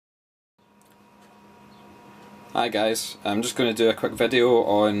Hi guys, I'm just going to do a quick video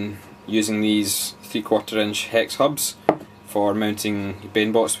on using these 3/4 inch hex hubs for mounting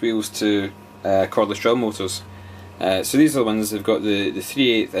Banebots wheels to cordless drill motors. So these are the ones that have got the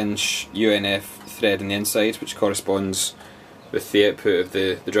 3/8 inch UNF thread on the inside, which corresponds with the output of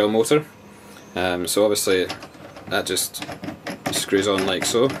the drill motor. So obviously that just screws on like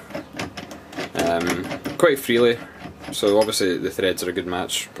so, quite freely. So obviously the threads are a good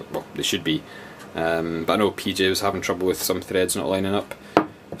match, well they should be. But I know PJ was having trouble with some threads not lining up.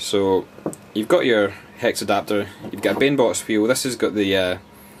 So you've got your hex adapter, you've got a Banebots wheel. This has got the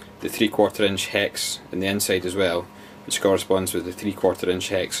 3/4 inch hex on the inside as well, which corresponds with the 3/4 inch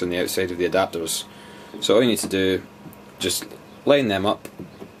hex on the outside of the adapters. So all you need to do, just line them up,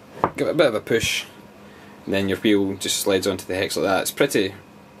 give it a bit of a push, and then your wheel just slides onto the hex like that. It's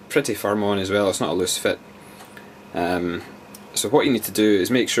pretty firm on as well, it's not a loose fit. So what you need to do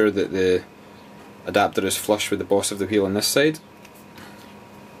is make sure that the adapter is flush with the boss of the wheel on this side,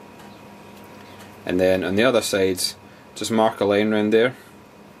 and then on the other side just mark a line around there,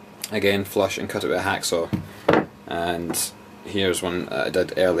 again flush, and cut it with a hacksaw. And here's one I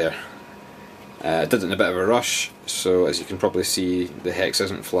did earlier. I did it in a bit of a rush, so as you can probably see the hex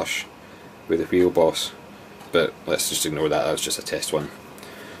isn't flush with the wheel boss, but let's just ignore that, that was just a test one.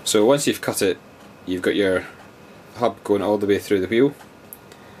 So once you've cut it, you've got your hub going all the way through the wheel.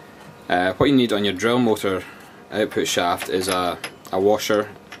 What you need on your drill motor output shaft is a washer,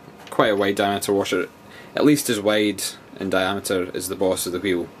 quite a wide diameter washer, at least as wide in diameter as the boss of the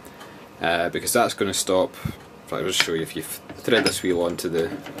wheel, because that's going to stop. I'll just show you. If you thread this wheel onto the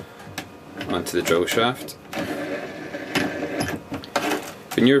drill shaft,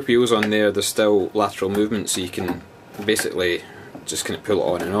 when your wheel's on there's still lateral movement, so you can basically just kind of pull it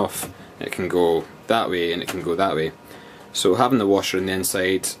on and off. It can go that way and it can go that way. So having the washer on the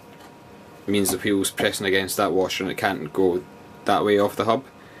inside means the wheel's pressing against that washer and it can't go that way off the hub.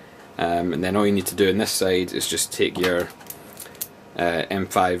 And then all you need to do on this side is just take your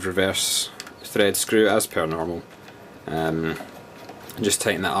M5 reverse thread screw as per normal, and just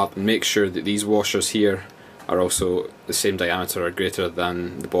tighten that up and make sure that these washers here are also the same diameter or greater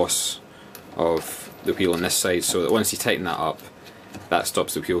than the boss of the wheel on this side, so that once you tighten that up, that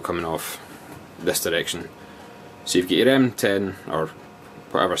stops the wheel coming off this direction. So you've got your M10 or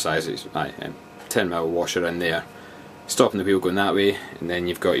whatever size it is, 10mm washer in there, stopping the wheel going that way, and then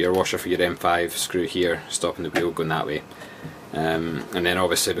you've got your washer for your M5 screw here, stopping the wheel going that way. And then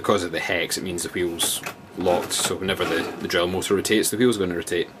obviously because of the hex, it means the wheel's locked, so whenever the drill motor rotates, the wheel's going to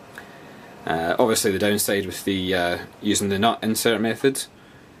rotate. Obviously the downside with the using the nut insert method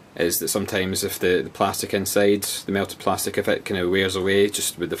is that sometimes if the plastic inside, the melted plastic, if it kind of wears away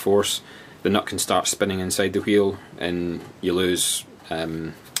just with the force, the nut can start spinning inside the wheel and you lose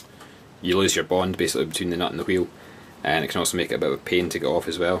your bond basically between the nut and the wheel, and it can also make it a bit of a pain to get off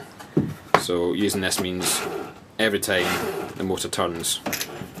as well. So using this means every time the motor turns,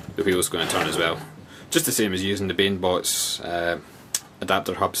 the wheel is going to turn as well. Just the same as using the Banebots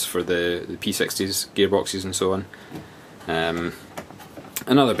adapter hubs for the P60s, gearboxes and so on.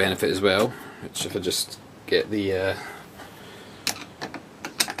 Another benefit as well, which if I just get the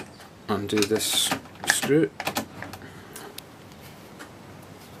undo this screw,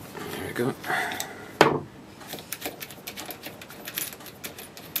 there we go.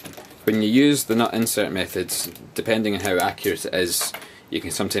 When you use the nut insert methods, depending on how accurate it is, you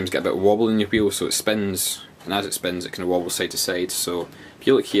can sometimes get a bit of wobble in your wheel, so it spins, and as it spins it kind of wobbles side to side. So if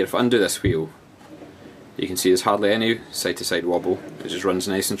you look here, if I undo this wheel, you can see there's hardly any side to side wobble, it just runs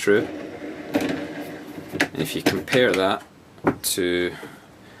nice and true. And if you compare that to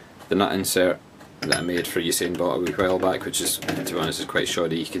the nut insert that I made for Usain Bolt a wee while back, which is, to be honest, is quite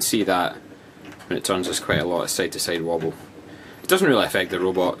shoddy, you can see that when it turns there's quite a lot of side to side wobble. It doesn't really affect the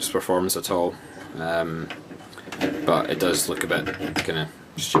robot's performance at all, but it does look a bit kind of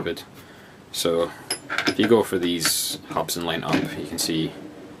stupid. So if you go for these hubs and line up, you can see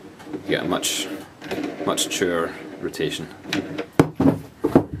you get a much truer rotation.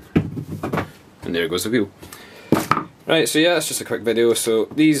 And there goes the wheel. Right, so yeah, it's just a quick video. So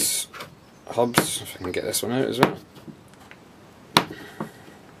these hubs, if I can get this one out as well.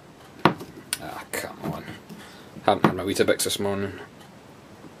 Ah, come on. Haven't had my Weetabix this morning.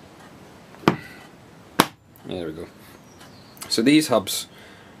 There we go. So these hubs,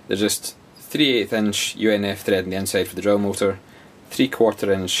 they're just 3/8 inch UNF thread on the inside for the drill motor, 3/4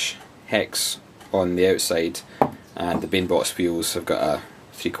 inch hex on the outside, and the Banebots wheels have got a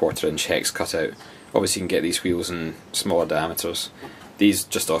 3/4 inch hex cut out. Obviously you can get these wheels in smaller diameters. These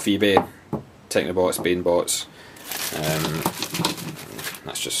just off eBay, Technobots, Banebots.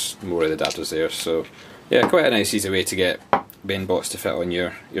 That's just more of the adapters there. So Yeah, quite a nice easy way to get Banebots to fit on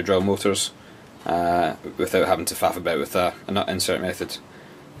your drill motors without having to faff about with a nut insert method.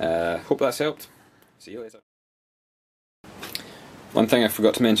 Hope that's helped. See you later. One thing I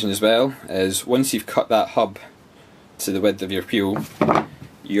forgot to mention as well is once you've cut that hub to the width of your wheel,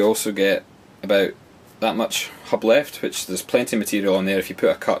 you also get about that much hub left, which there's plenty of material on there. If you put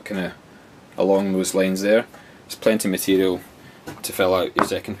a cut kind of along those lines there, there's plenty of material to fill out your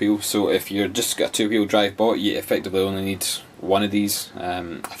second wheel. So if you're just got a two-wheel drive bot, you effectively only need one of these.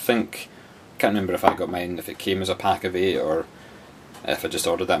 I think, I can't remember if I got mine, if it came as a pack of 8 or if I just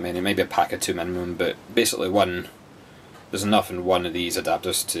ordered that many. Maybe a pack of 2 minimum, but basically there's enough in one of these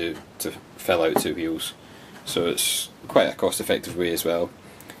adapters to fill out 2 wheels. So it's quite a cost effective way as well.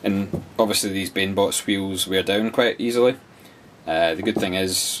 And obviously these Banebots wheels wear down quite easily. The good thing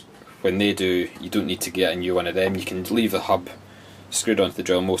is, when they do, you don't need to get a new one of them. You can leave the hub screwed onto the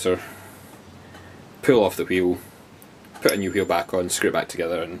drill motor, pull off the wheel, put a new wheel back on, screw it back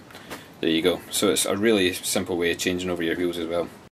together, and there you go. So it's a really simple way of changing over your wheels as well.